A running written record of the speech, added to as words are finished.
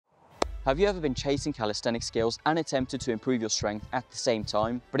Have you ever been chasing calisthenic skills and attempted to improve your strength at the same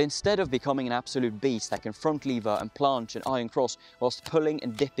time? But instead of becoming an absolute beast that can front lever and planche and iron cross whilst pulling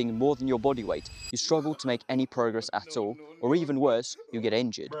and dipping more than your body weight, you struggle to make any progress at all, or even worse, you get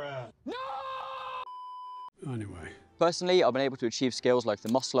injured. Anyway. Personally, I've been able to achieve skills like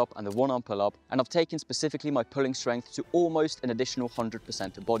the muscle up and the one-arm pull-up, and I've taken specifically my pulling strength to almost an additional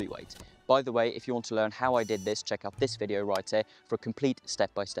 100% of body weight. By the way, if you want to learn how I did this, check out this video right here for a complete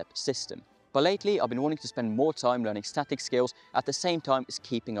step-by-step system. But lately, I've been wanting to spend more time learning static skills at the same time as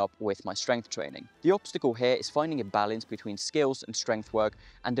keeping up with my strength training. The obstacle here is finding a balance between skills and strength work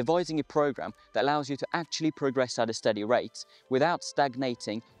and devising a program that allows you to actually progress at a steady rate without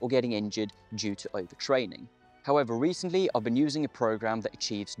stagnating or getting injured due to overtraining. However, recently I've been using a program that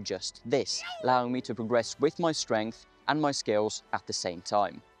achieves just this, allowing me to progress with my strength and my skills at the same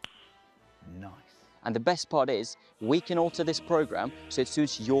time. Nice. And the best part is, we can alter this program so it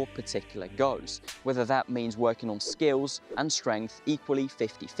suits your particular goals, whether that means working on skills and strength equally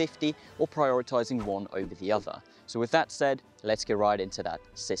 50-50 or prioritizing one over the other. So with that said, let's get right into that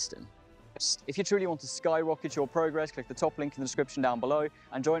system. If you truly want to skyrocket your progress, click the top link in the description down below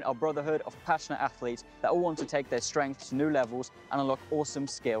and join our brotherhood of passionate athletes that all want to take their strength to new levels and unlock awesome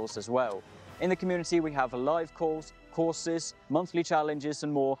skills as well. In the community, we have live calls, courses, monthly challenges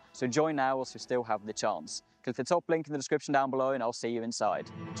and more, so join now whilst we still have the chance. Click the top link in the description down below and I'll see you inside.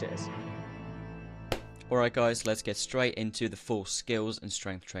 Cheers. Alright guys, let's get straight into the full skills and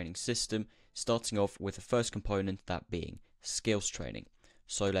strength training system, starting off with the first component, that being skills training.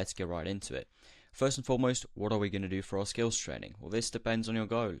 So let's get right into it. First and foremost, what are we going to do for our skills training? Well, this depends on your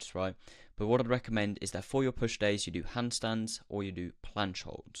goals, right? But what I'd recommend is that for your push days, you do handstands or you do planche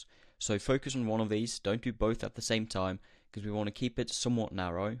holds. So focus on one of these, don't do both at the same time, because we want to keep it somewhat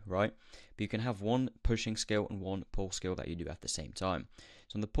narrow, right? But you can have one pushing skill and one pull skill that you do at the same time.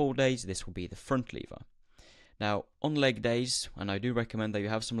 So on the pull days, this will be the front lever. Now, on leg days, and I do recommend that you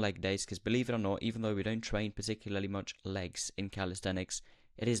have some leg days, because believe it or not, even though we don't train particularly much legs in calisthenics,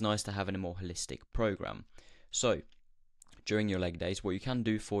 it is nice to have a more holistic program. So, during your leg days, what you can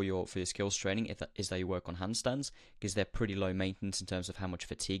do for your skills training is that you work on handstands, because they're pretty low maintenance in terms of how much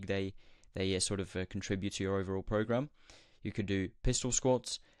fatigue they contribute to your overall program. You could do pistol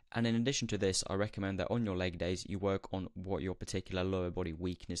squats, and in addition to this, I recommend that on your leg days, you work on what your particular lower body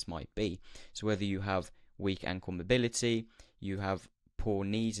weakness might be. So whether you have weak ankle mobility, you have poor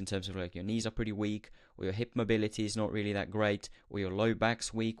knees in terms of like your knees are pretty weak, or your hip mobility is not really that great, or your low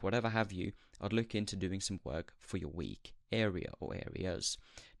back's weak, whatever have you, I'd look into doing some work for your weak area or areas.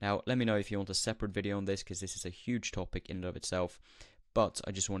 Now, let me know if you want a separate video on this, because this is a huge topic in and of itself, but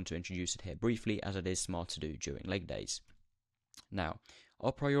I just wanted to introduce it here briefly, as it is smart to do during leg days. Now,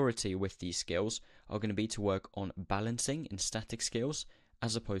 our priority with these skills are going to be to work on balancing and static skills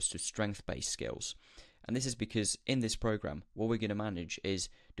as opposed to strength-based skills. And this is because in this program, what we're going to manage is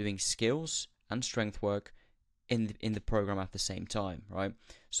doing skills and strength work in the program at the same time, right?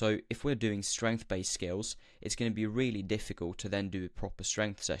 So if we're doing strength-based skills, it's going to be really difficult to then do a proper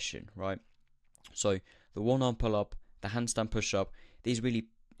strength session, right? So the one-arm pull-up, the handstand push-up, these really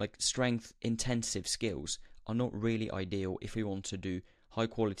like strength-intensive skills are not really ideal if we want to do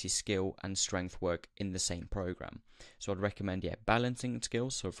high-quality skill and strength work in the same program. So I'd recommend, balancing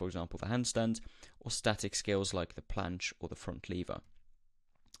skills, so for example the handstand, or static skills like the planche or the front lever.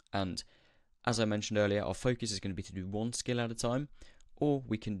 And as I mentioned earlier, our focus is going to be to do one skill at a time, or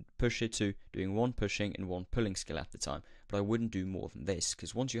we can push it to doing one pushing and one pulling skill at a time. But I wouldn't do more than this,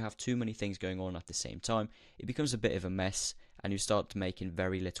 because once you have too many things going on at the same time, it becomes a bit of a mess, and you start making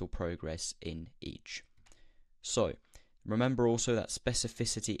very little progress in each. So remember also that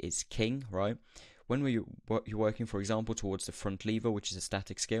specificity is king, right? When you're working, for example, towards the front lever, which is a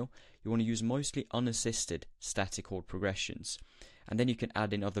static skill, you want to use mostly unassisted static hold progressions. And then you can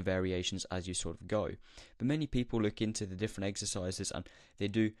add in other variations as you sort of go. But many people look into the different exercises and they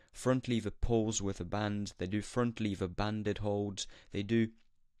do front lever pulls with a band, they do front lever banded holds, they do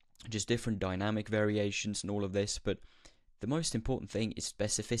just different dynamic variations and all of this, but the most important thing is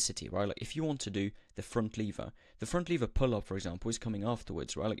specificity, right? Like if you want to do the front lever pull-up, for example, is coming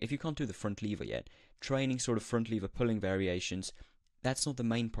afterwards, right? Like if you can't do the front lever yet, training sort of front lever pulling variations, that's not the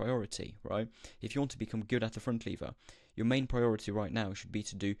main priority, right? If you want to become good at the front lever, your main priority right now should be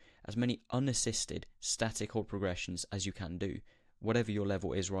to do as many unassisted static hold progressions as you can do, whatever your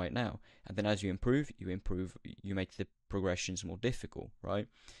level is right now. And then as you improve, you make the progressions more difficult, right?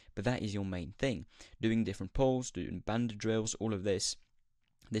 But that is your main thing. Doing different pulls, doing banded drills, all of this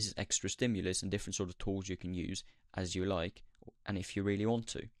is extra stimulus and different sort of tools you can use as you like, and if you really want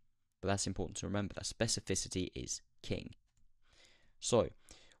to. But that's important to remember, that specificity is king. So,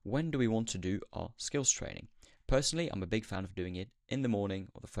 when do we want to do our skills training? Personally, I'm a big fan of doing it in the morning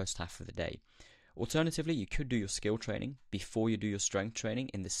or the first half of the day. Alternatively, you could do your skill training before you do your strength training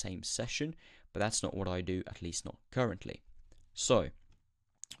in the same session, but that's not what I do, at least not currently. So,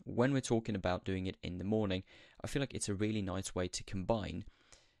 when we're talking about doing it in the morning, I feel like it's a really nice way to combine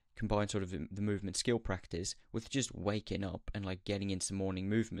sort of the movement skill practice with just waking up and like getting into morning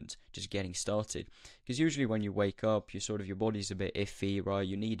movement, just getting started. Because usually when you wake up, your body's a bit iffy, right?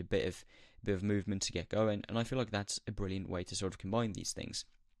 You need a bit of movement to get going, and I feel like that's a brilliant way to sort of combine these things.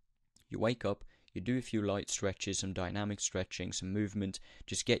 You wake up, you do a few light stretches, some dynamic stretching, some movement,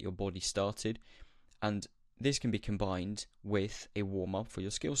 just get your body started, and this can be combined with a warm-up for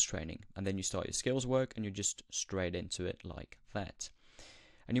your skills training, and then you start your skills work and you're just straight into it like that.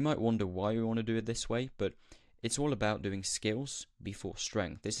 And you might wonder why we want to do it this way, but it's all about doing skills before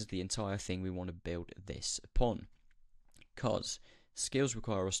strength. This is the entire thing we want to build this upon, because skills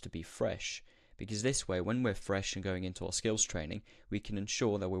require us to be fresh. Because this way, when we're fresh and going into our skills training, we can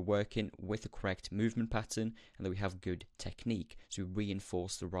ensure that we're working with the correct movement pattern and that we have good technique. So we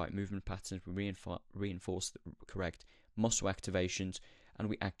reinforce the right movement patterns, we reinforce the correct muscle activations, and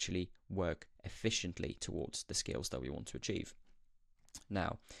we actually work efficiently towards the skills that we want to achieve.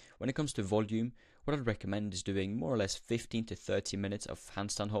 Now, when it comes to volume, what I'd recommend is doing more or less 15 to 30 minutes of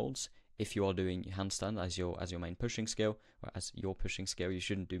handstand holds. If you are doing handstand as your main pushing skill, or as your pushing skill, you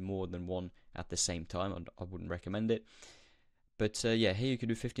shouldn't do more than one at the same time. I wouldn't recommend it. But yeah, here you can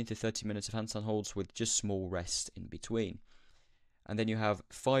do 15 to 30 minutes of handstand holds with just small rest in between. And then you have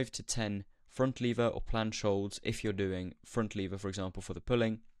 5 to 10 front lever or planche holds if you're doing front lever, for example, for the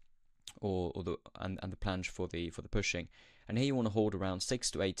pulling, or the planche for the pushing. And here you want to hold around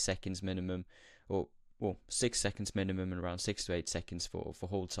 6 to 8 seconds minimum, or 6 seconds minimum and around 6 to 8 seconds for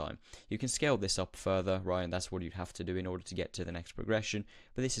hold time. You can scale this up further, right, and that's what you'd have to do in order to get to the next progression,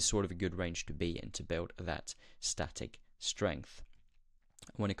 but this is sort of a good range to be in to build that static strength.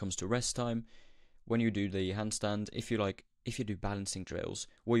 When it comes to rest time, when you do the handstand, if you do balancing drills,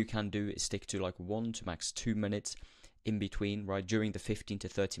 what you can do is stick to like 1 to max 2 minutes in between, right, during the 15 to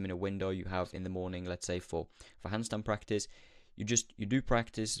 30 minute window you have in the morning, let's say for handstand practice. You do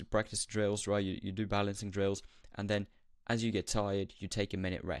practice drills, right? You do balancing drills, and then as you get tired, you take a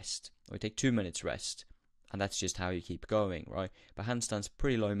minute rest, or you take 2 minutes rest, and that's just how you keep going, right? But handstand's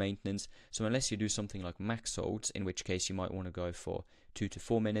pretty low maintenance, so unless you do something like max holds, in which case you might want to go for 2 to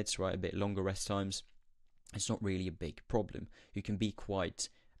 4 minutes, right? A bit longer rest times. It's not really a big problem. You can be quite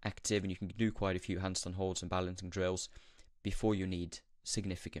active, and you can do quite a few handstand holds and balancing drills before you need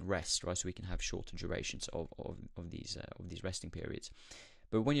significant rest, right? So we can have shorter durations of these resting periods.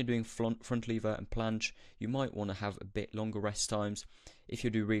 But when you're doing front lever and planche, you might want to have a bit longer rest times. If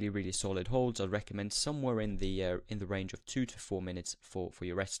you do really solid holds, I'd recommend somewhere in the range of 2 to 4 minutes for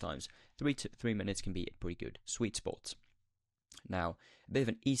your rest times. 3 to 3 minutes can be a pretty good sweet spot. Now, a bit of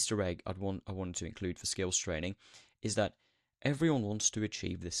an Easter egg I wanted to include for skills training is that everyone wants to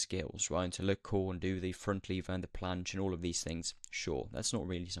achieve the skills, right? And to look cool and do the front lever and the planche and all of these things. Sure, that's not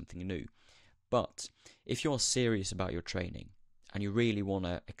really something new. But if you're serious about your training and you really want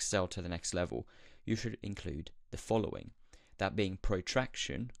to excel to the next level, you should include the following. That being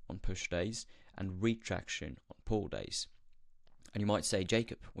protraction on push days and retraction on pull days. And you might say,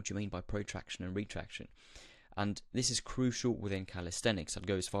 Jacob, what do you mean by protraction and retraction? And this is crucial within calisthenics. I'd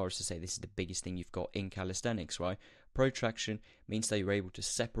go as far as to say this is the biggest thing you've got in calisthenics, right? Protraction means that you're able to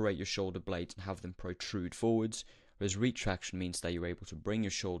separate your shoulder blades and have them protrude forwards, whereas retraction means that you're able to bring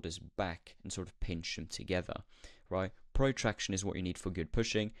your shoulders back and sort of pinch them together, right? Protraction is what you need for good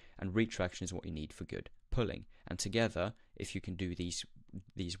pushing, and retraction is what you need for good pulling. And together, if you can do these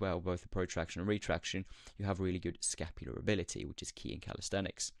well, both the protraction and retraction, you have really good scapular ability, which is key in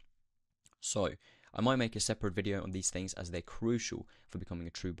calisthenics. So, I might make a separate video on these things as they're crucial for becoming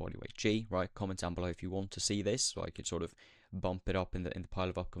a true bodyweight G, right? Comment down below if you want to see this, so I could sort of bump it up in the pile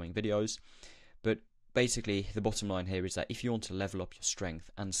of upcoming videos. But basically, the bottom line here is that if you want to level up your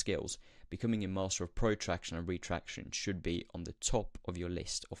strength and skills, becoming a master of protraction and retraction should be on the top of your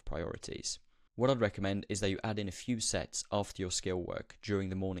list of priorities. What I'd recommend is that you add in a few sets after your skill work during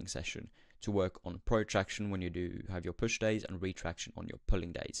the morning session to work on protraction when you do have your push days and retraction on your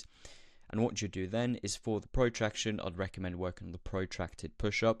pulling days. And what you do then is for the protraction, I'd recommend working on the protracted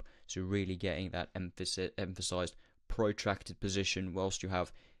push-up, so really getting that emphasized protracted position whilst you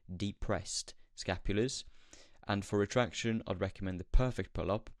have depressed scapulars. And for retraction, I'd recommend the perfect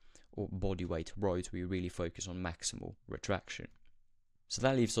pull-up or bodyweight rows where you really focus on maximal retraction. So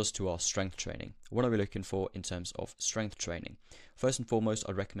that leaves us to our strength training. What are we looking for in terms of strength training? First and foremost,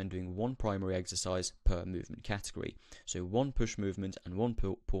 I'd recommend doing one primary exercise per movement category. So one push movement and one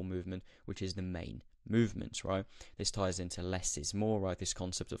pull movement, which is the main movements, right? This ties into less is more, right? This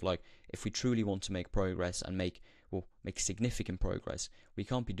concept of like, if we truly want to make progress and make significant progress, we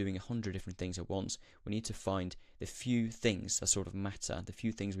can't be doing 100 different things at once. We need to find the few things that sort of matter, the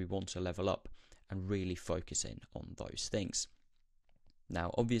few things we want to level up, and really focus in on those things.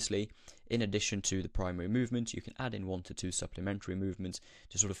 Now, obviously, in addition to the primary movement, you can add in 1 to 2 supplementary movements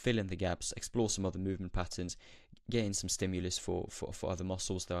to sort of fill in the gaps, explore some other movement patterns, get in some stimulus for other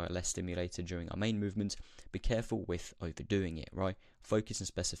muscles that are less stimulated during our main movement. Be careful with overdoing it, right? Focus and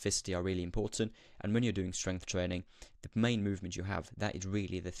specificity are really important, and when you're doing strength training, the main movement you have, that is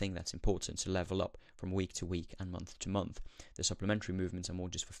really the thing that's important to level up from week to week and month to month. The supplementary movements are more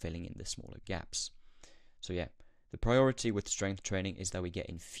just for filling in the smaller gaps. So yeah. The priority with strength training is that we get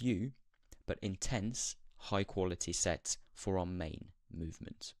in few but intense, high quality sets for our main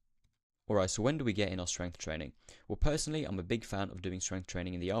movement. Alright, so when do we get in our strength training? Well, personally, I'm a big fan of doing strength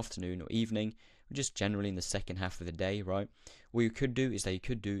training in the afternoon or evening, or just generally in the second half of the day, right? What you could do is that you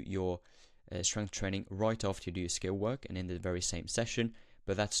could do your strength training right after you do your skill work and in the very same session,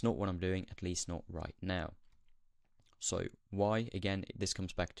 but that's not what I'm doing, at least not right now. So why? Again, this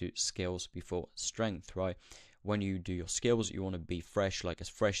comes back to skills before strength, right? When you do your skills, you want to be fresh, like as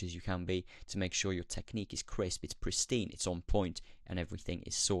fresh as you can be, to make sure your technique is crisp, it's pristine, it's on point, and everything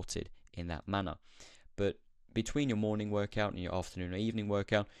is sorted in that manner. But between your morning workout and your afternoon or evening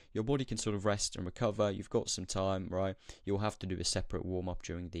workout, your body can sort of rest and recover. You've got some time, right? You'll have to do a separate warm-up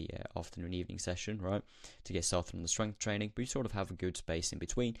during the afternoon evening session, right, to get started on the strength training, but you sort of have a good space in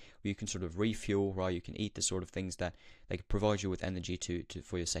between where you can sort of refuel, right? You can eat the sort of things that they can provide you with energy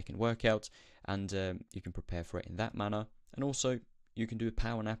for your second workout, and you can prepare for it in that manner. And also you can do a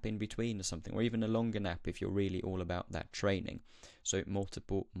power nap in between or something, or even a longer nap if you're really all about that training. So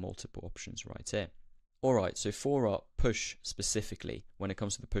multiple options right here. Alright, so for our push specifically, when it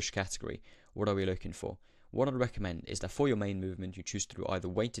comes to the push category, what are we looking for? What I'd recommend is that for your main movement, you choose to do either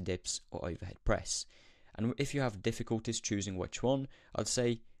weighted dips or overhead press. And if you have difficulties choosing which one, I'd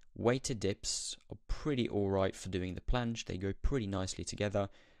say weighted dips are pretty alright for doing the planche. They go pretty nicely together.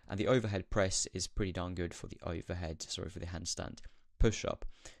 And the overhead press is pretty darn good for the for the handstand push-up.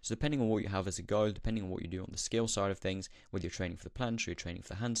 So depending on what you have as a goal, depending on what you do on the skill side of things, whether you're training for the planche or you're training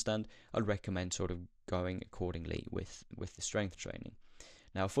for the handstand, I'd recommend sort of going accordingly with the strength training.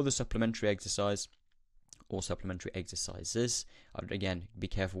 Now for the supplementary exercise, or supplementary exercises, I'd again be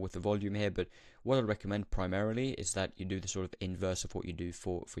careful with the volume here, but what I'd recommend primarily is that you do the sort of inverse of what you do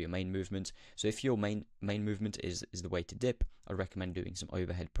for your main movement. So if your main movement is the weighted dip, I'd recommend doing some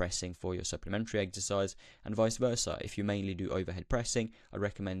overhead pressing for your supplementary exercise, and vice versa. If you mainly do overhead pressing, I'd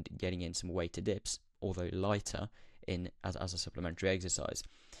recommend getting in some weighted dips, although lighter, as a supplementary exercise.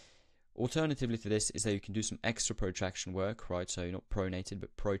 Alternatively to this is that you can do some extra protraction work, right? So not pronated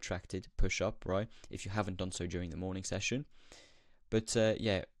but protracted push-up, right? If you haven't done so during the morning session. But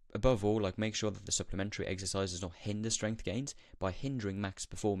yeah, above all, like make sure that the supplementary exercise does not hinder strength gains by hindering max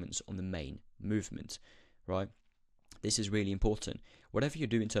performance on the main movement, right? This is really important. Whatever you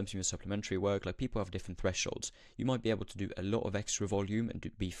do in terms of your supplementary work, like people have different thresholds. You might be able to do a lot of extra volume and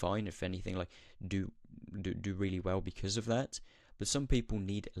be fine, if anything, like do really well because of that. But some people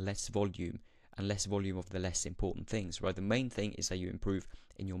need less volume, and less volume of the less important things, right? The main thing is that you improve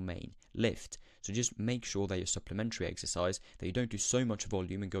in your main lift. So just make sure that your supplementary exercise, that you don't do so much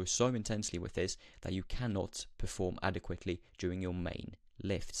volume and go so intensely with this that you cannot perform adequately during your main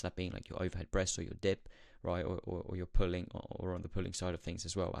lifts, that being like your overhead press or your dip, right, or your pulling, or on the pulling side of things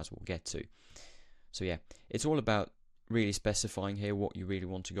as well, as we'll get to. So yeah, it's all about really specifying here what you really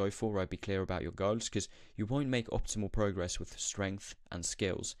want to go for, right? Be clear about your goals, because you won't make optimal progress with strength and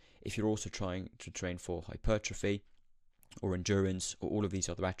skills if you're also trying to train for hypertrophy or endurance or all of these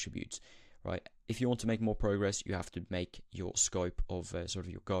other attributes, right? If you want to make more progress, you have to make your scope of sort of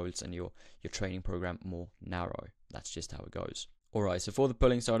your goals and your training program more narrow. That's just how it goes. Alright, so for the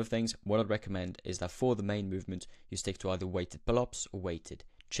pulling side of things, what I'd recommend is that for the main movement, you stick to either weighted pull-ups or weighted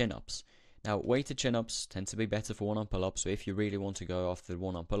chin-ups. Now, weighted chin-ups tend to be better for one-arm pull-ups, so if you really want to go after the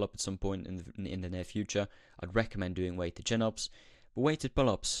one-arm pull-up at some point in the near future, I'd recommend doing weighted chin-ups. But weighted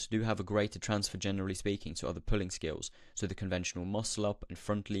pull-ups do have a greater transfer, generally speaking, to other pulling skills, so the conventional muscle-up and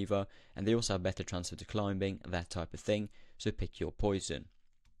front lever, and they also have better transfer to climbing, that type of thing, so pick your poison.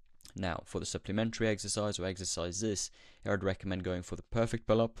 Now, for the supplementary exercise or exercises, I'd recommend going for the perfect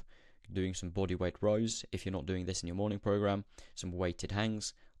pull-up, doing some bodyweight rows, if you're not doing this in your morning program, some weighted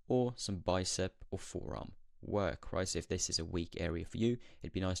hangs, or some bicep or forearm work, right? So if this is a weak area for you,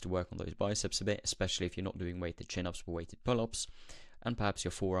 it'd be nice to work on those biceps a bit, especially if you're not doing weighted chin-ups or weighted pull-ups, and perhaps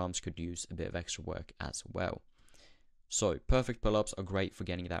your forearms could use a bit of extra work as well. So perfect pull-ups are great for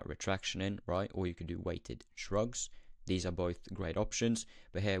getting that retraction in, right? Or you could do weighted shrugs. These are both great options,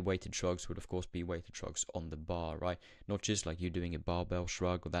 but here weighted shrugs would of course be weighted shrugs on the bar, right? Not just like you doing a barbell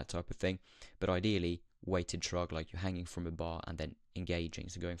shrug or that type of thing, but ideally weighted shrug like you're hanging from a bar and then engaging,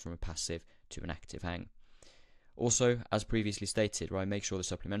 so going from a passive to an active hang. Also, as previously stated, right, make sure the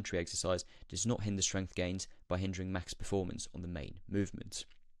supplementary exercise does not hinder strength gains by hindering max performance on the main movements.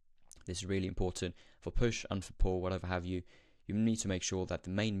 This is really important for push and for pull, whatever have you. You need to make sure that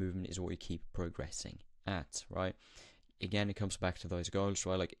the main movement is what you keep progressing at, right? Again, it comes back to those goals,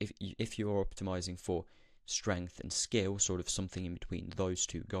 right? Like if you're optimizing for strength and skill, sort of something in between those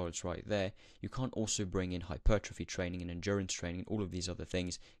two goals right there, you can't also bring in hypertrophy training and endurance training and all of these other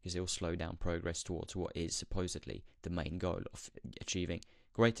things, because it will slow down progress towards what is supposedly the main goal of achieving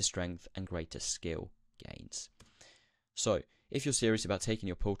greater strength and greater skill gains. So if you're serious about taking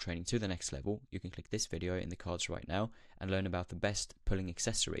your pull training to the next level, you can click this video in the cards right now and learn about the best pulling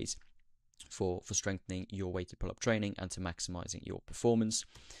accessories for strengthening your weighted pull-up training and to maximizing your performance.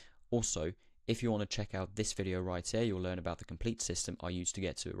 Also, if you want to check out this video right here, you'll learn about the complete system I use to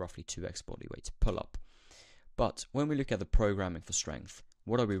get to a roughly 2x body weight pull-up. But when we look at the programming for strength,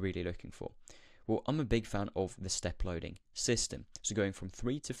 what are we really looking for? Well, I'm a big fan of the step loading system, so going from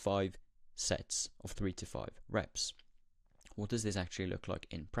 3 to 5 sets of 3 to 5 reps. What does this actually look like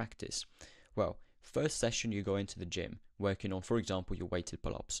in practice? Well, first session you go into the gym working on, for example, your weighted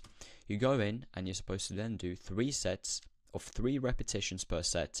pull-ups. You go in and you're supposed to then do 3 sets of 3 repetitions per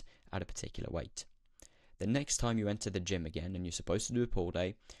set at a particular weight. The next time you enter the gym again and you're supposed to do a pull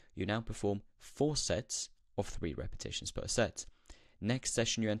day, you now perform 4 sets of 3 repetitions per set. Next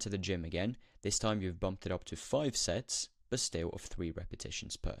session you enter the gym again, this time you've bumped it up to 5 sets, but still of 3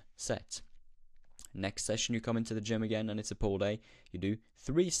 repetitions per set. Next session you come into the gym again and it's a pull day, you do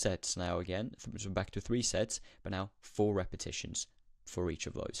 3 sets now again, so back to 3 sets, but now 4 repetitions for each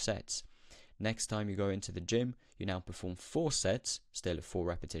of those sets. Next time you go into the gym, you now perform 4 sets, still 4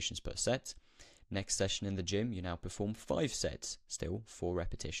 repetitions per set. Next session in the gym, you now perform 5 sets, still 4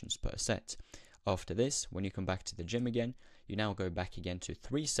 repetitions per set. After this, when you come back to the gym again, you now go back again to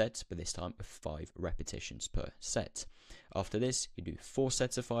 3 sets, but this time of 5 repetitions per set. After this, you do 4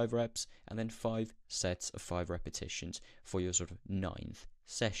 sets of 5 reps, and then 5 sets of 5 repetitions for your sort of 9th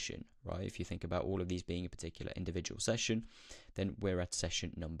session, right? If you think about all of these being a particular individual session, then we're at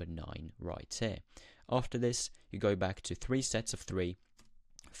session number 9 right here. After this, you go back to 3 sets of 3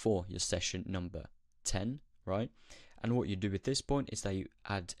 for your session number 10, right? And what you do at this point is that you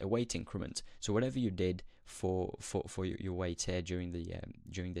add a weight increment. So whatever you did for your weight here during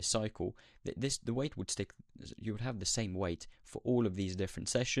this cycle, the weight would stick. You would have the same weight for all of these different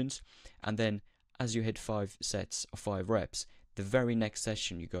sessions, and then as you hit 5 sets of 5 reps, the very next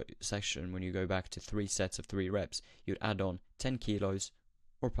session when you go back to 3 sets of 3 reps, you'd add on 10 kilos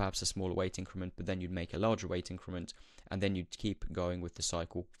or perhaps a smaller weight increment, but then you'd make a larger weight increment, and then you'd keep going with the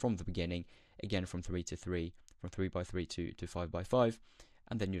cycle from the beginning, again from 3 to 3, from 3 by 3 to 5 by 5,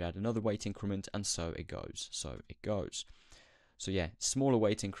 and then you'd add another weight increment, and so it goes. So yeah, smaller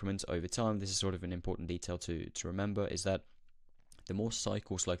weight increments over time. This is sort of an important detail to remember, is that the more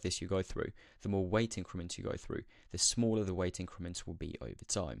cycles like this you go through, the more weight increments you go through, the smaller the weight increments will be over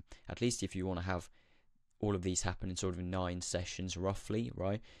time. At least if you want to have all of these happen in sort of 9 sessions roughly,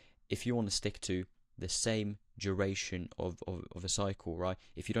 right? If you want to stick to the same duration of a cycle, right?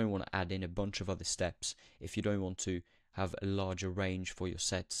 If you don't want to add in a bunch of other steps, if you don't want to have a larger range for your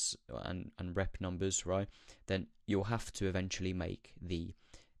sets and rep numbers, right? Then you'll have to eventually make the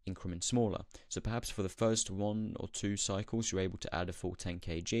increment smaller. So perhaps for the first 1 or 2 cycles, you're able to add a full 10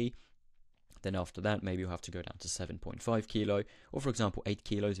 kg. Then after that, maybe you'll have to go down to 7.5 kilo, or for example 8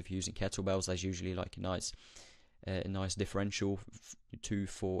 kilos if you're using kettlebells. That's usually like a nice differential. 2,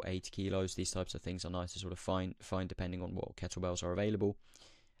 4, 8 kilos. These types of things are nice to sort of find depending on what kettlebells are available.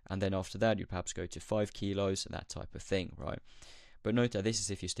 And then after that, you perhaps go to 5 kilos, that type of thing, right? But note that this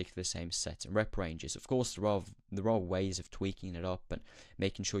is if you stick to the same set and rep ranges. Of course, there are ways of tweaking it up and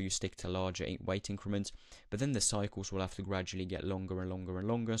making sure you stick to larger weight increments, but then the cycles will have to gradually get longer and longer and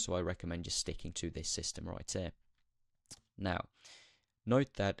longer, so I recommend just sticking to this system right here. Now,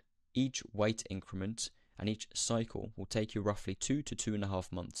 note that each weight increment and each cycle will take you roughly 2 to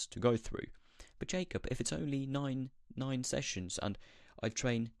 2.5 months to go through. But Jacob, if it's only 9 sessions and I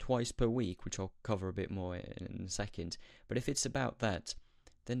train twice per week, which I'll cover a bit more in a second, but if it's about that,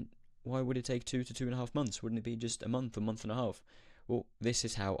 then why would it take 2 to 2.5 months? Wouldn't it be just a month and a half? Well, this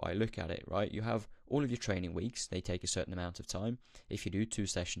is how I look at it, right? You have all of your training weeks, they take a certain amount of time. If you do 2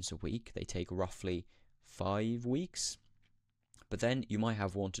 sessions a week, they take roughly 5 weeks. But then you might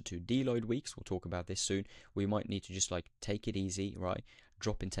have 1 to 2 deload weeks, we'll talk about this soon, where you might need to just like take it easy, right?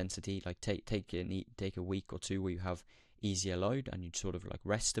 Drop intensity, like take a week or 2 where you have easier load and you sort of like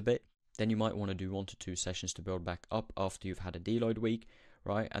rest a bit. Then you might want to do 1 to 2 sessions to build back up after you've had a deload week,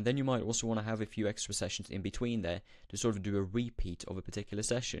 right? And then you might also want to have a few extra sessions in between there to sort of do a repeat of a particular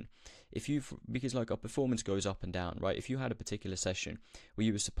session. Because like our performance goes up and down, right? If you had a particular session where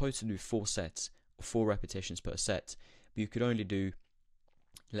you were supposed to do 4 sets or 4 repetitions per set, but you could only do,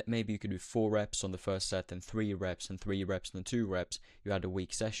 maybe you could do 4 reps on the first set, then 3 reps and 3 reps and then 2 reps, you had a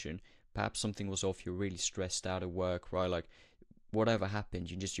weak session. Perhaps something was off, you're really stressed out at work, right? Like whatever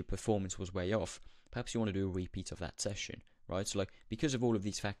happened, your performance was way off. Perhaps you want to do a repeat of that session, right? So like because of all of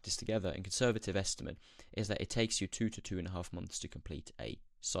these factors together, a conservative estimate is that it takes you 2 to 2.5 months to complete a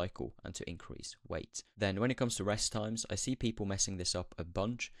cycle and to increase weight. Then when it comes to rest times, I see people messing this up a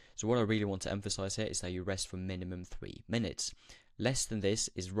bunch. So what I really want to emphasize here is that you rest for minimum 3 minutes. Less than this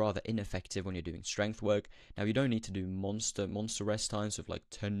is rather ineffective when you're doing strength work. Now you don't need to do monster rest times of like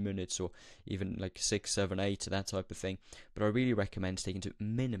 10 minutes or even like 6, 7, 8, that type of thing. But I really recommend sticking to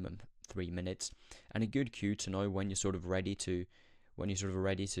minimum 3 minutes. And a good cue to know when you're sort of ready to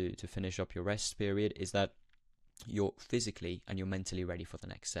finish up your rest period is that you're physically and you're mentally ready for the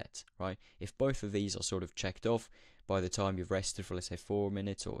next set, right? If both of these are sort of checked off by the time you've rested for, let's say, 4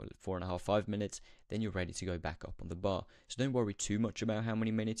 minutes or 4.5, 5 minutes, then you're ready to go back up on the bar. So don't worry too much about how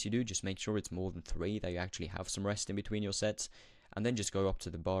many minutes you do, just make sure it's more than 3, that you actually have some rest in between your sets, and then just go up to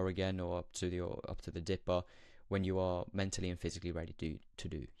the bar again or up to the dip bar when you are mentally and physically ready to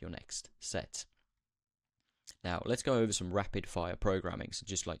do your next set. Now, let's go over some rapid fire programming, so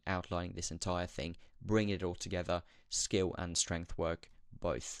just like outlining this entire thing, bring it all together, skill and strength work,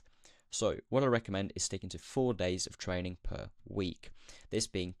 both. So, what I recommend is sticking to 4 days of training per week, this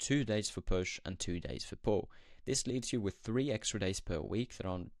being 2 days for push and 2 days for pull. This leaves you with 3 extra days per week that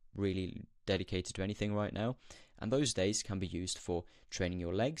aren't really dedicated to anything right now, and those days can be used for training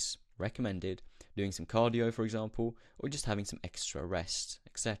your legs, recommended, doing some cardio for example, or just having some extra rest,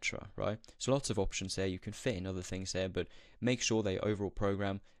 etc, right? So lots of options there, you can fit in other things there, but make sure that your overall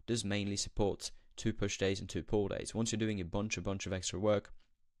program does mainly support 2 push days and 2 pull days. Once you're doing a bunch of extra work,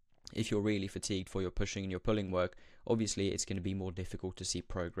 if you're really fatigued for your pushing and your pulling work, obviously it's going to be more difficult to see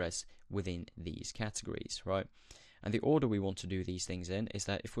progress within these categories, right? And the order we want to do these things in is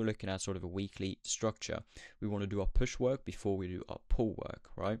that if we're looking at sort of a weekly structure, we want to do our push work before we do our pull work,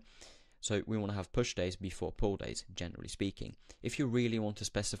 right? So we want to have push days before pull days, generally speaking. If you really want to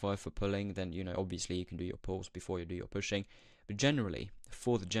specify for pulling, then, you know, obviously you can do your pulls before you do your pushing. But generally,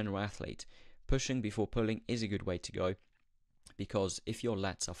 for the general athlete, pushing before pulling is a good way to go, because if your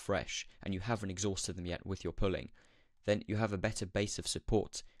lats are fresh and you haven't exhausted them yet with your pulling, then you have a better base of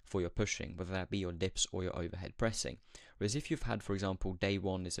support for your pushing, whether that be your dips or your overhead pressing. Whereas if you've had, for example, day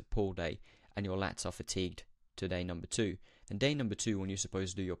 1 is a pull day and your lats are fatigued to day number 2, then day number 2 when you're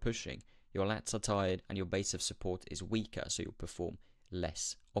supposed to do your pushing, your lats are tired and your base of support is weaker, so you'll perform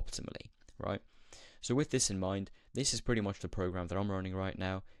less optimally, right? So with this in mind, this is pretty much the program that I'm running right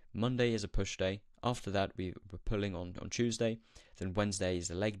now. Monday is a push day. After that, we're pulling on Tuesday. Then Wednesday is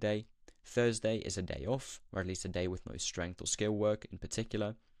a leg day. Thursday is a day off, or at least a day with no strength or skill work in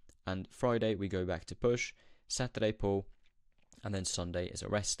particular. And Friday, we go back to push. Saturday, pull. And then Sunday is a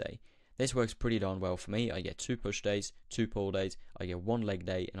rest day. This works pretty darn well for me. I get 2 push days, 2 pull days, I get 1 leg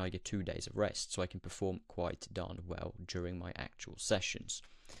day, and I get 2 days of rest. So I can perform quite darn well during my actual sessions.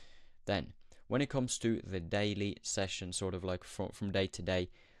 Then, when it comes to the daily session, sort of like from day to day,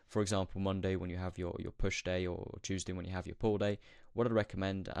 for example, Monday when you have your push day, or Tuesday when you have your pull day, what I'd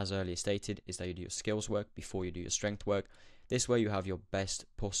recommend, as earlier stated, is that you do your skills work before you do your strength work. This way you have your best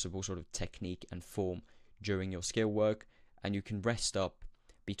possible sort of technique and form during your skill work, and you can rest up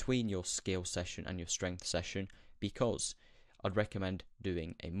between your skill session and your strength session, because I'd recommend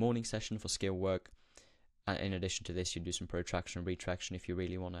doing a morning session for skill work. And in addition to this, you do some protraction and retraction if you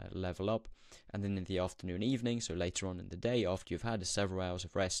really want to level up. And then in the afternoon, evening, so later on in the day, after you've had several hours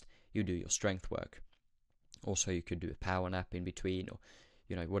of rest, you do your strength work. Also, you could do a power nap in between, or,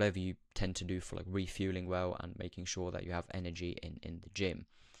 you know, whatever you tend to do for like refueling well and making sure that you have energy in the gym.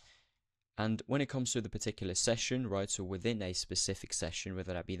 And when it comes to the particular session, right, so within a specific session,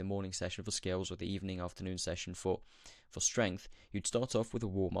 whether that be the morning session for skills or the evening, afternoon session for strength, you'd start off with a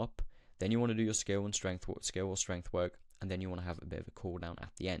warm-up. Then you want to do your skill or strength work, and then you want to have a bit of a cool down at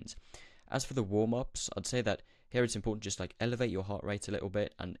the end. As for the warm-ups, I'd say that Here it's important just like elevate your heart rate a little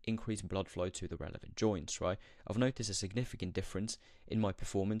bit and increase blood flow to the relevant joints, right? I've noticed a significant difference in my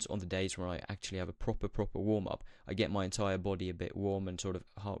performance on the days where I actually have a proper warm-up. I get my entire body a bit warm and sort of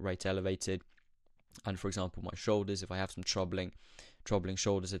heart rate elevated. And for example, my shoulders, if I have some troubling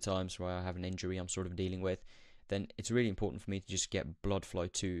shoulders at times where I have an injury I'm sort of dealing with, then it's really important for me to just get blood flow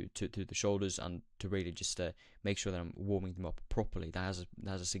to the shoulders and to really just make sure that I'm warming them up properly. That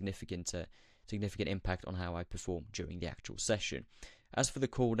has a significant impact on how I perform during the actual session. As for the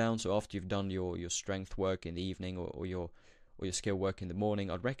cool down, so after you've done your strength work in the evening or your skill work in the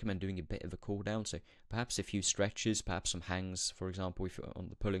morning, I'd recommend doing a bit of a cool down. So perhaps a few stretches, perhaps some hangs, for example, if you're on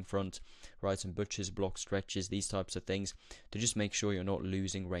the pulling front, right, some butchers, block stretches, these types of things, to just make sure you're not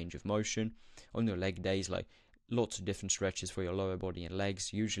losing range of motion. On your leg days, like lots of different stretches for your lower body and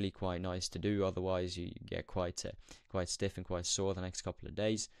legs, usually quite nice to do, otherwise you get quite stiff and quite sore the next couple of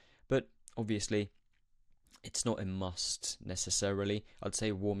days. But obviously it's not a must necessarily. I'd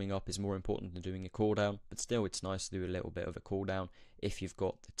say warming up is more important than doing a cool down, but still it's nice to do a little bit of a cool down if you've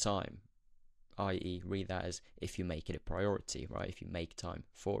got the time, i.e. read that as if you make it a priority, right, if you make time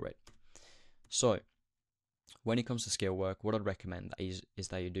for it. So when it comes to skill work, what I'd recommend is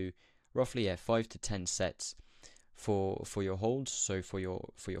that you do roughly 5 to 10 sets for your holds, so for your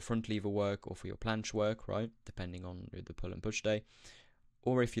front lever work or for your planche work, right, depending on the pull and push day.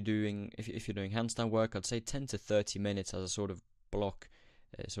 Or if you're doing handstand work, I'd say 10 to 30 minutes as a sort of block,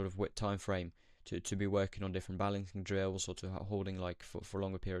 sort of time frame to be working on different balancing drills or to holding like for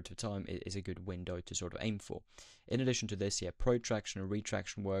longer periods of time is a good window to sort of aim for. In addition to this, protraction and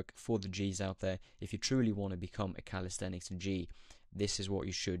retraction work for the G's out there. If you truly want to become a calisthenics G, this is what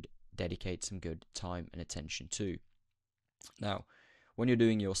you should dedicate some good time and attention to. Now, when you're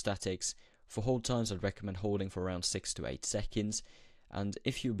doing your statics, for hold times, I'd recommend holding for around 6 to 8 seconds. And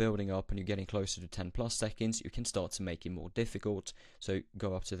if you're building up and you're getting closer to 10 plus seconds, you can start to make it more difficult. So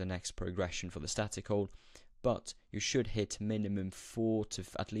go up to the next progression for the static hold. But you should hit minimum 4 to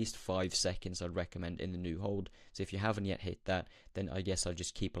at least 5 seconds, I'd recommend, in the new hold. So if you haven't yet hit that, then I guess I'll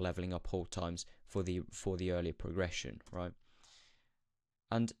just keep leveling up hold times for the earlier progression, right?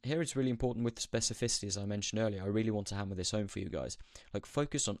 And here it's really important with the specificity, as I mentioned earlier. I really want to hammer this home for you guys. Like,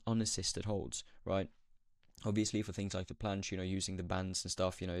 focus on unassisted holds, right? Obviously, for things like the planche, using the bands and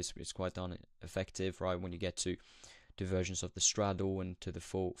stuff, it's quite effective, right, when you get to versions of the straddle and to the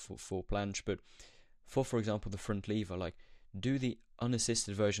full planche. But for example, the front lever, like, do the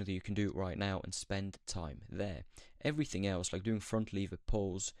unassisted version that you can do right now and spend time there. Everything else, like doing front lever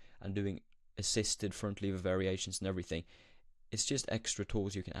pulls and doing assisted front lever variations and everything, it's just extra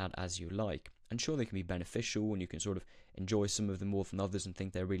tools you can add as you like. And sure, they can be beneficial and you can sort of enjoy some of them more than others and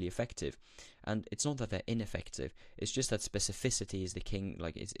think they're really effective. And it's not that they're ineffective, it's just that specificity is the king,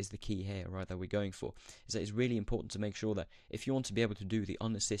 like is the key here, right, that we're going for. Is that it's really important to make sure that if you want to be able to do the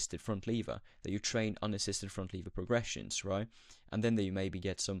unassisted front lever, that you train unassisted front lever progressions, right? And then that you maybe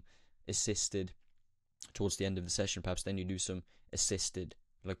get some assisted towards the end of the session, perhaps then you do some assisted,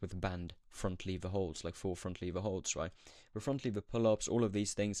 like with band front lever holds, like 4 front lever holds, right? With front lever pull-ups, all of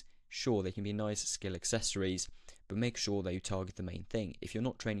these things, sure, they can be nice skill accessories, but make sure that you target the main thing. If you're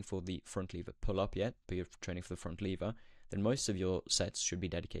not training for the front lever pull-up yet, but you're training for the front lever, then most of your sets should be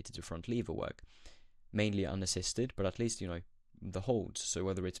dedicated to front lever work. Mainly unassisted, but at least, the holds. So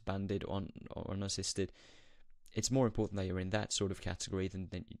whether it's banded or unassisted, it's more important that you're in that sort of category than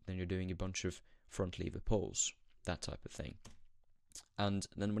you're doing a bunch of front lever pulls, that type of thing. And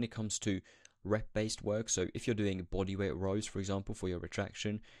then when it comes to rep-based work, so if you're doing bodyweight rows, for example, for your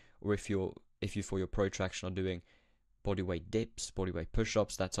retraction, or if you for your protraction are doing bodyweight dips, bodyweight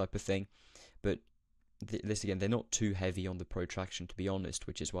push-ups, that type of thing, but this again, they're not too heavy on the protraction, to be honest,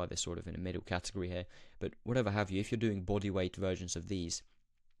 which is why they're sort of in a middle category here. But whatever have you, if you're doing bodyweight versions of these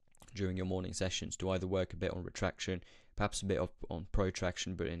during your morning sessions, to either work a bit on retraction, perhaps a bit on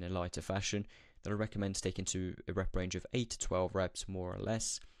protraction, but in a lighter fashion, then I recommend sticking to a rep range of 8 to 12 reps, more or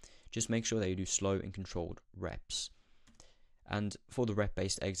less. Just make sure that you do slow and controlled reps. And for the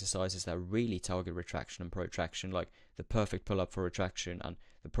rep-based exercises that really target retraction and protraction, like the perfect pull-up for retraction and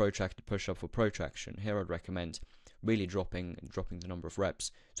the protracted push-up for protraction, here I'd recommend really dropping the number of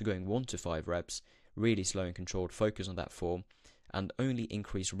reps, so going 1 to 5 reps, really slow and controlled, focus on that form, and only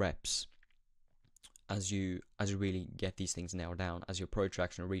increase reps as you really get these things nailed down, as your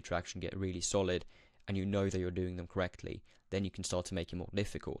protraction and retraction get really solid, and you know that you're doing them correctly. Then you can start to make it more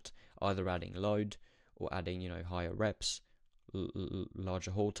difficult, either adding load or adding, higher reps,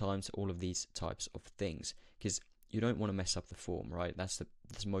 larger hold times, all of these types of things, because you don't want to mess up the form, right? That's the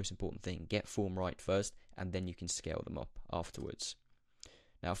most important thing. Get form right first, and then you can scale them up afterwards.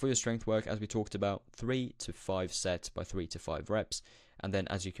 Now for your strength work, as we talked about, 3 to 5 sets by 3 to 5 reps, and then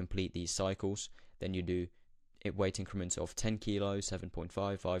as you complete these cycles, then you do weight increments of 10 kilos,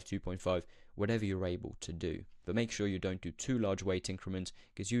 7.5, 5, 2.5, whatever you're able to do. But make sure you don't do too large weight increments,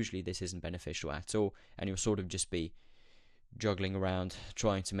 because usually this isn't beneficial at all, and you'll sort of just be juggling around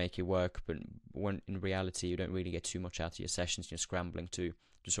trying to make it work, but when in reality you don't really get too much out of your sessions. You're scrambling to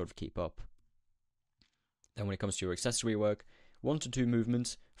sort of keep up. Then when it comes to your accessory work, 1 to 2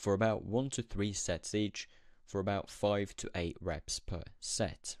 movements for about 1 to 3 sets each, for about 5 to 8 reps per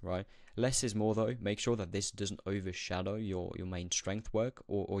set, right? Less is more though. Make sure that this doesn't overshadow your main strength work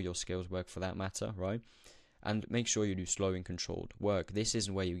or your skills work for that matter, right? And make sure you do slow and controlled work. This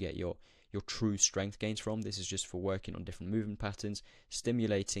isn't where you get your true strength gains from. This is just for working on different movement patterns,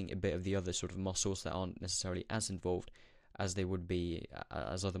 stimulating a bit of the other sort of muscles that aren't necessarily as involved as they would be,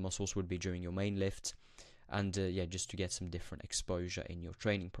 as other muscles would be during your main lift, and yeah, just to get some different exposure in your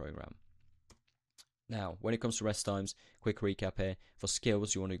training program. Now, when it comes to rest times, quick recap here. For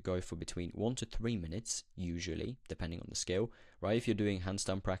skills, you want to go for between 1 to 3 minutes, usually, depending on the skill, right? If you're doing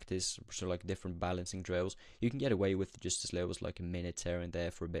handstand practice, so like different balancing drills, you can get away with just as little as like a minute here and there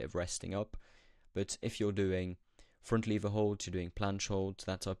for a bit of resting up. But if you're doing front lever holds, you're doing planche holds,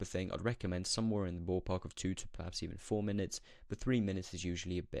 that type of thing, I'd recommend somewhere in the ballpark of 2 to perhaps even 4 minutes, but 3 minutes is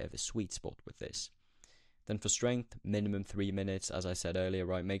usually a bit of a sweet spot with this. Then for strength, minimum 3 minutes, as I said earlier,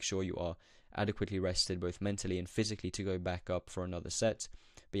 right? Make sure you are adequately rested both mentally and physically to go back up for another set.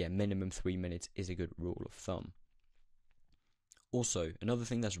 But yeah, minimum 3 minutes is a good rule of thumb. Also, another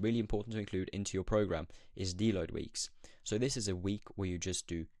thing that's really important to include into your program is deload weeks. So this is a week where you just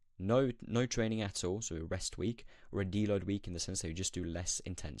do no training at all, so a rest week, or a deload week in the sense that you just do less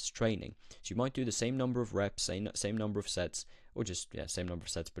intense training. So you might do the same number of reps, same number of sets, or just, yeah, same number of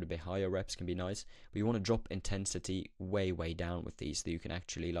sets, but a bit higher reps can be nice. But you want to drop intensity way down with these, so that you can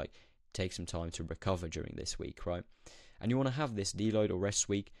actually like take some time to recover during this week, right? And you want to have this deload or rest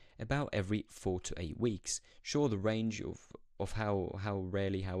week about every 4 to 8 weeks. Sure, the range of how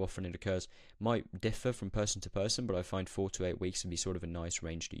rarely, how often it occurs might differ from person to person, but I find 4 to 8 weeks to be sort of a nice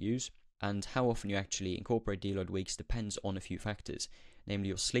range to use. And how often you actually incorporate deload weeks depends on a few factors, namely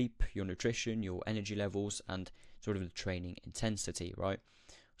your sleep, your nutrition, your energy levels, and sort of the training intensity, right?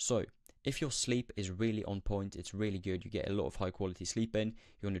 So if your sleep is really on point, it's really good, you get a lot of high quality sleep in,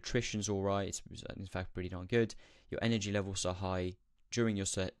 your nutrition's alright, it's in fact pretty darn good, your energy levels are high during your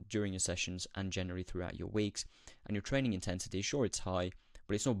sessions and generally throughout your weeks, and your training intensity, sure, it's high,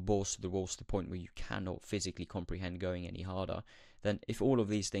 but it's not balls to the walls to the point where you cannot physically comprehend going any harder. Then if all of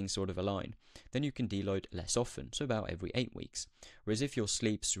these things sort of align, then you can deload less often, so about every 8 weeks. Whereas if your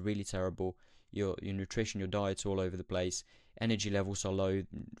sleep's really terrible, your nutrition, your diet's all over the place, energy levels are low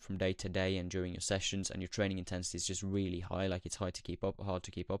from day to day and during your sessions, and your training intensity is just really high, like it's hard to keep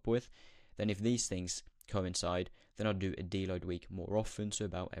up with, then if these things coincide, then I'll do a deload week more often, so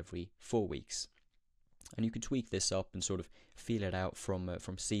about every 4 weeks. And you can tweak this up and sort of feel it out from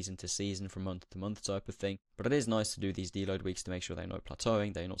season to season, from month to month type of thing. But it is nice to do these deload weeks to make sure they're not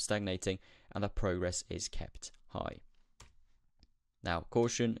plateauing, they're not stagnating, and that progress is kept high. Now,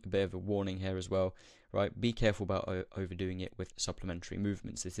 caution, a bit of a warning here as well, right? Be careful about overdoing it with supplementary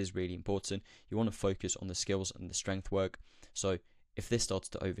movements. This is really important. You want to focus on the skills and the strength work. So if this starts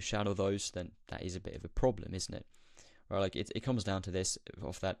to overshadow those, then that is a bit of a problem, isn't it? Right? Like it comes down to this,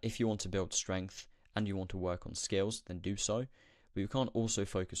 of that if you want to build strength and you want to work on skills, then do so. But you can't also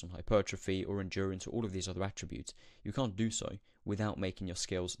focus on hypertrophy or endurance or all of these other attributes. You can't do so without making your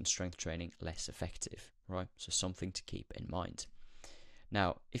skills and strength training less effective, right? So something to keep in mind.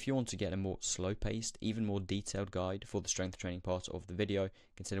 Now, if you want to get a more slow-paced, even more detailed guide for the strength training part of the video,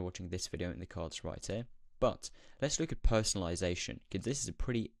 consider watching this video in the cards right here. But let's look at personalization, because this is a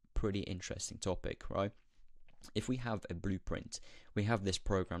pretty interesting topic, right? If we have a blueprint, we have this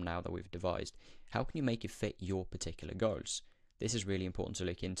program now that we've devised, how can you make it fit your particular goals? This is really important to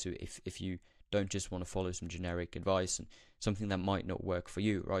look into if you don't just want to follow some generic advice and something that might not work for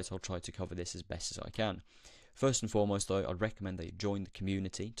you, right? So I'll try to cover this as best as I can. First and foremost though, I'd recommend that you join the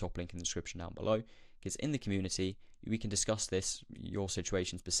community, top link in the description down below, because in the community, we can discuss this, your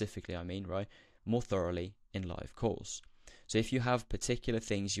situation specifically, I mean, right, more thoroughly in live calls. So if you have particular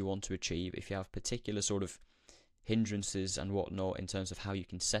things you want to achieve, if you have particular sort of hindrances and whatnot in terms of how you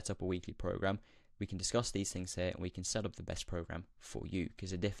can set up a weekly program, we can discuss these things here and we can set up the best program for you,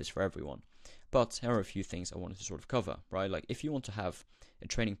 because it differs for everyone. But here are a few things I wanted to sort of cover, right? Like if you want to have a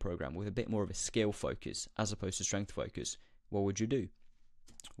training program with a bit more of a skill focus as opposed to strength focus, what would you do?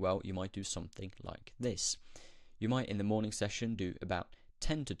 Well, you might do something like this. You might in the morning session do about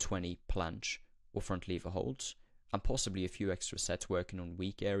 10 to 20 planche or front lever holds and possibly a few extra sets working on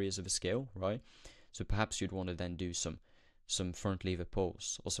weak areas of a skill, right? So perhaps you'd want to then do some front lever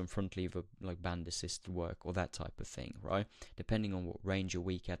pulls or some front lever like band assisted work or that type of thing, right? Depending on what range you're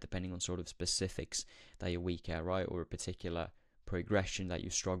weak at, depending on sort of specifics that you're weak at, right? Or a particular progression that you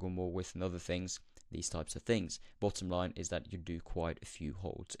struggle more with and other things, these types of things. Bottom line is that you do quite a few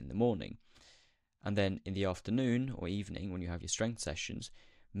holds in the morning. And then in the afternoon or evening when you have your strength sessions,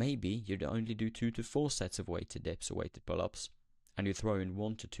 maybe you'd only do 2 to 4 sets of weighted dips or weighted pull-ups, and you throw in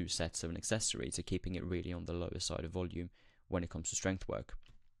 1 to 2 sets of an accessory, so keeping it really on the lower side of volume when it comes to strength work.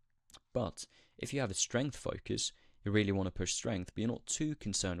 But if you have a strength focus, you really want to push strength, but you're not too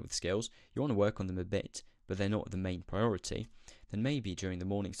concerned with skills, you want to work on them a bit, but they're not the main priority, then maybe during the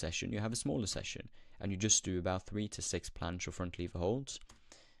morning session you have a smaller session and you just do about 3 to 6 planche or front lever holds.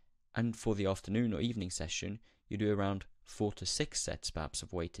 And for the afternoon or evening session, you do around 4 to 6 sets perhaps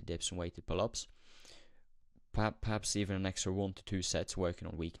of weighted dips and weighted pull-ups. Perhaps even an extra 1 to 2 sets working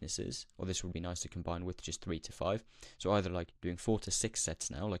on weaknesses, or this would be nice to combine with just 3 to 5. So either like doing 4 to 6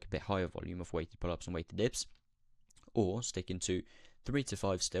 sets now, like a bit higher volume of weighted pull-ups and weighted dips, or sticking to 3 to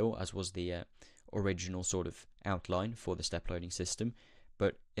 5 still, as was the original sort of outline for the step loading system.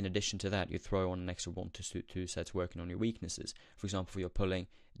 But in addition to that, you throw on an extra 1 to 2 sets working on your weaknesses. For example, for your pulling,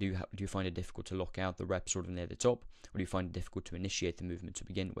 do you find it difficult to lock out the reps sort of near the top, or do you find it difficult to initiate the movement to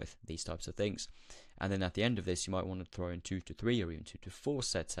begin with? These types of things. And then at the end of this, you might want to throw in 2 to 3 or even 2 to 4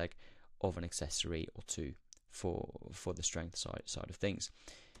 sets of an accessory or two for the strength side of things.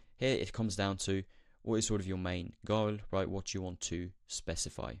 Here it comes down to what is sort of your main goal, right? What you want to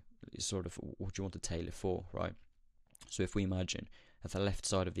specify, sort of what you want to tailor for, right? So if we imagine that the left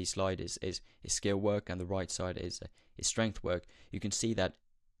side of the slide is skill work and the right side is strength work, you can see that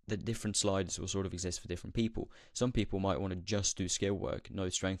the different slides will sort of exist for different people. Some people might want to just do skill work, no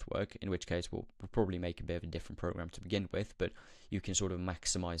strength work, in which case we'll probably make a bit of a different program to begin with, but you can sort of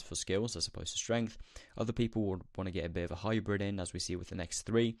maximize for skills as opposed to strength. Other people would want to get a bit of a hybrid in, as we see with the next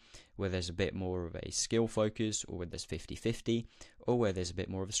 3, where there's a bit more of a skill focus, or where there's 50-50, or where there's a bit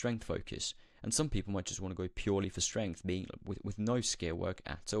more of a strength focus. And some people might just want to go purely for strength, being with no skill work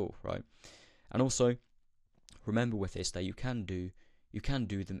at all, right? And also, remember with this that you can do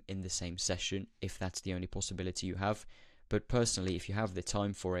them in the same session if that's the only possibility you have. But personally, if you have the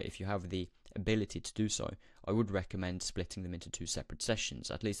time for it, if you have the ability to do so, I would recommend splitting them into 2 separate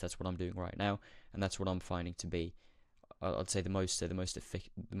sessions. At least that's what I'm doing right now, and that's what I'm finding to be, I'd say, the most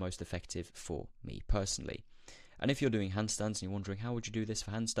effective for me personally. And if you're doing handstands and you're wondering how would you do this for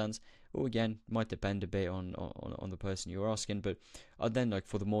handstands, well, again, might depend a bit on the person you're asking. But then, like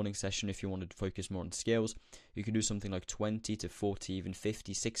for the morning session, if you wanted to focus more on skills, you can do something like 20 to 40, even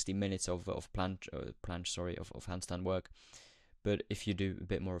 50, 60 minutes of handstand work. But if you do a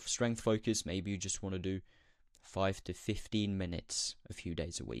bit more of strength focus, maybe you just want to do 5 to 15 minutes a few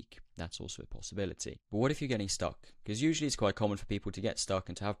days a week. That's also a possibility. But what if you're getting stuck? Because usually it's quite common for people to get stuck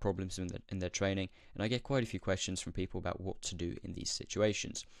and to have problems in their training, and I get quite a few questions from people about what to do in these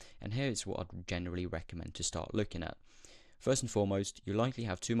situations. And here is what I'd generally recommend to start looking at. First and foremost, you likely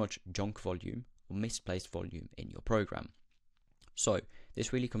have too much junk volume or misplaced volume in your program. So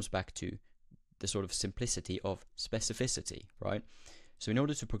this really comes back to the sort of simplicity of specificity, right? So in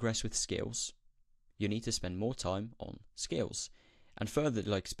order to progress with skills, you need to spend more time on skills. And further,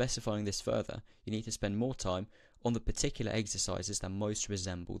 like specifying this further, you need to spend more time on the particular exercises that most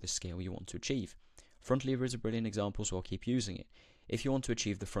resemble the skill you want to achieve. Front lever is a brilliant example, so I'll keep using it. If you want to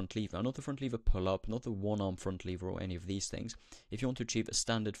achieve the front lever, not the front lever pull-up, not the one-arm front lever or any of these things, if you want to achieve a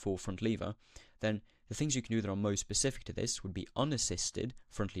standard full front lever, then the things you can do that are most specific to this would be unassisted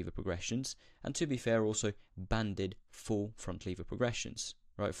front lever progressions, and to be fair, also banded full front lever progressions.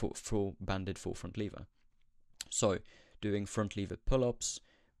 Right, full banded full front lever. So doing front lever pull-ups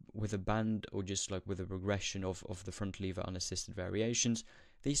with a band, or just like with a progression of the front lever unassisted variations,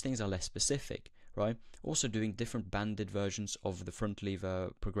 these things are less specific, right? Also doing different banded versions of the front lever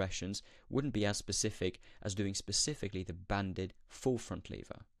progressions wouldn't be as specific as doing specifically the banded full front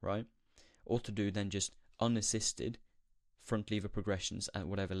lever, right? Or to do then just unassisted front lever progressions at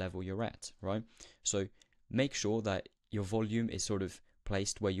whatever level you're at, right? So make sure that your volume is sort of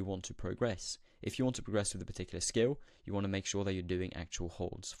placed where you want to progress. If you want to progress with a particular skill, you want to make sure that you're doing actual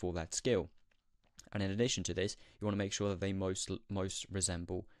holds for that skill. And in addition to this, you want to make sure that they most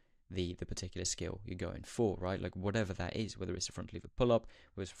resemble the particular skill you're going for, right? Like whatever that is, whether it's a front lever pull-up,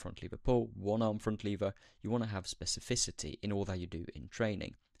 whether it's a front lever pull, one-arm front lever, you want to have specificity in all that you do in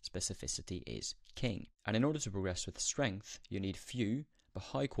training. Specificity is king. And in order to progress with strength, you need few but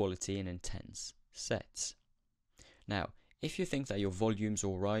high quality and intense sets. Now, if you think that your volume's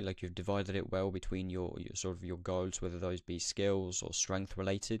alright, like you've divided it well between your sort of your goals, whether those be skills or strength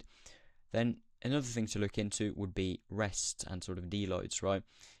related, then another thing to look into would be rest and sort of deloads, right?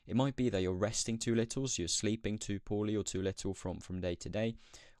 It might be that you're resting too little, so you're sleeping too poorly or too little from day to day,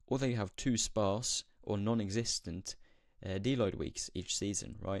 or that you have too sparse or non-existent deload weeks each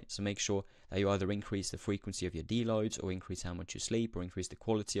season, right? So make sure that you either increase the frequency of your deloads or increase how much you sleep or increase the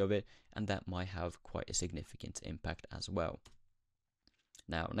quality of it, and that might have quite a significant impact as well.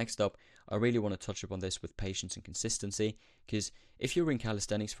 Now, next up, I really want to touch upon this with patience and consistency, because if you're in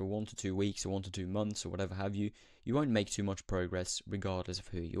calisthenics for 1 to 2 weeks or 1 to 2 months or whatever have you, you won't make too much progress regardless of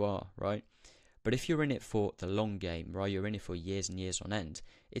who you are, right? But if you're in it for the long game, right, you're in it for years and years on end,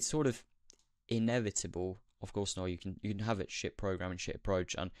 it's sort of inevitable. Of course, no, you can have a shit program and shit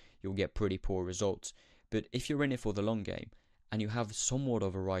approach and you'll get pretty poor results. But if you're in it for the long game and you have somewhat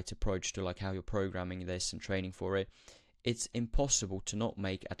of a right approach to like how you're programming this and training for it, it's impossible to not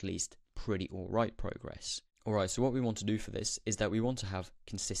make at least pretty alright progress. Alright, so what we want to do for this is that we want to have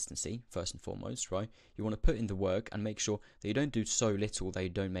consistency, first and foremost, right? You want to put in the work and make sure that you don't do so little that you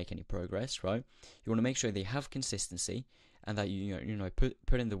don't make any progress, right? You want to make sure that you have consistency and that you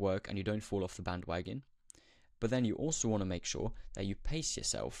put in the work and you don't fall off the bandwagon. But then you also want to make sure that you pace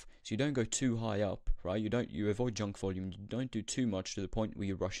yourself so you don't go too high up, right? You avoid junk volume, you don't do too much to the point where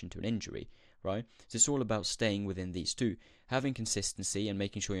you rush into an injury, right? So it's all about staying within these two, having consistency and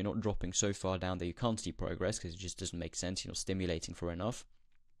making sure you're not dropping so far down that you can't see progress because it just doesn't make sense, you're not stimulating for enough.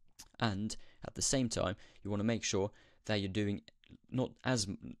 And at the same time, you want to make sure that you're doing not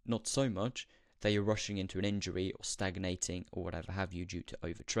so much that you're rushing into an injury or stagnating or whatever have you due to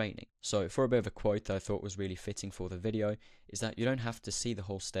overtraining. So for a bit of a quote that I thought was really fitting for the video is that you don't have to see the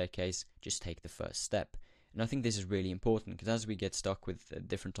whole staircase, just take the first step. And I think this is really important because as we get stuck with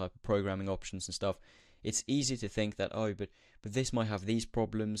different type of programming options and stuff, it's easy to think that, oh, but this might have these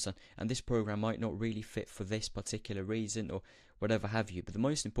problems and this program might not really fit for this particular reason or whatever have you. But the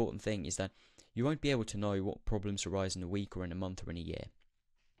most important thing is that you won't be able to know what problems arise in a week or in a month or in a year.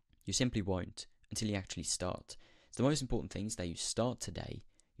 You simply won't until you actually start. So the most important thing is that you start today,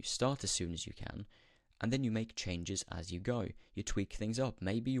 you start as soon as you can, and then you make changes as you go. You tweak things up.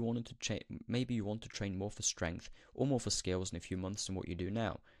 Maybe you want to train more for strength or more for skills in a few months than what you do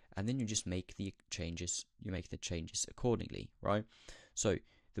now, and then you just make the changes. You make the changes accordingly, right? So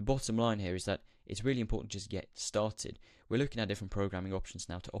the bottom line here is that it's really important to just get started. We're looking at different programming options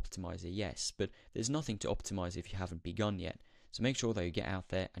now to optimize it, yes, but there's nothing to optimize if you haven't begun yet. So make sure that you get out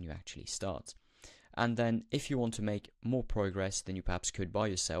there and you actually start. And then if you want to make more progress than you perhaps could by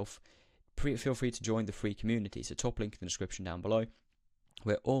yourself, feel free to join the free community. So top link in the description down below.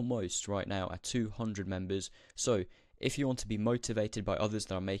 We're almost right now at 200 members. So if you want to be motivated by others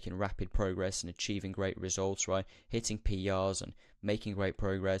that are making rapid progress and achieving great results, right, hitting PRs and making great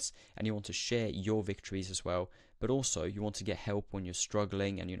progress, and you want to share your victories as well, but also you want to get help when you're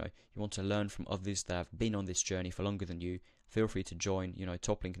struggling and you want to learn from others that have been on this journey for longer than you, feel free to join,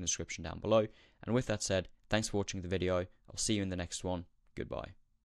 top link in the description down below. And with that said, thanks for watching the video. I'll see you in the next one. Goodbye.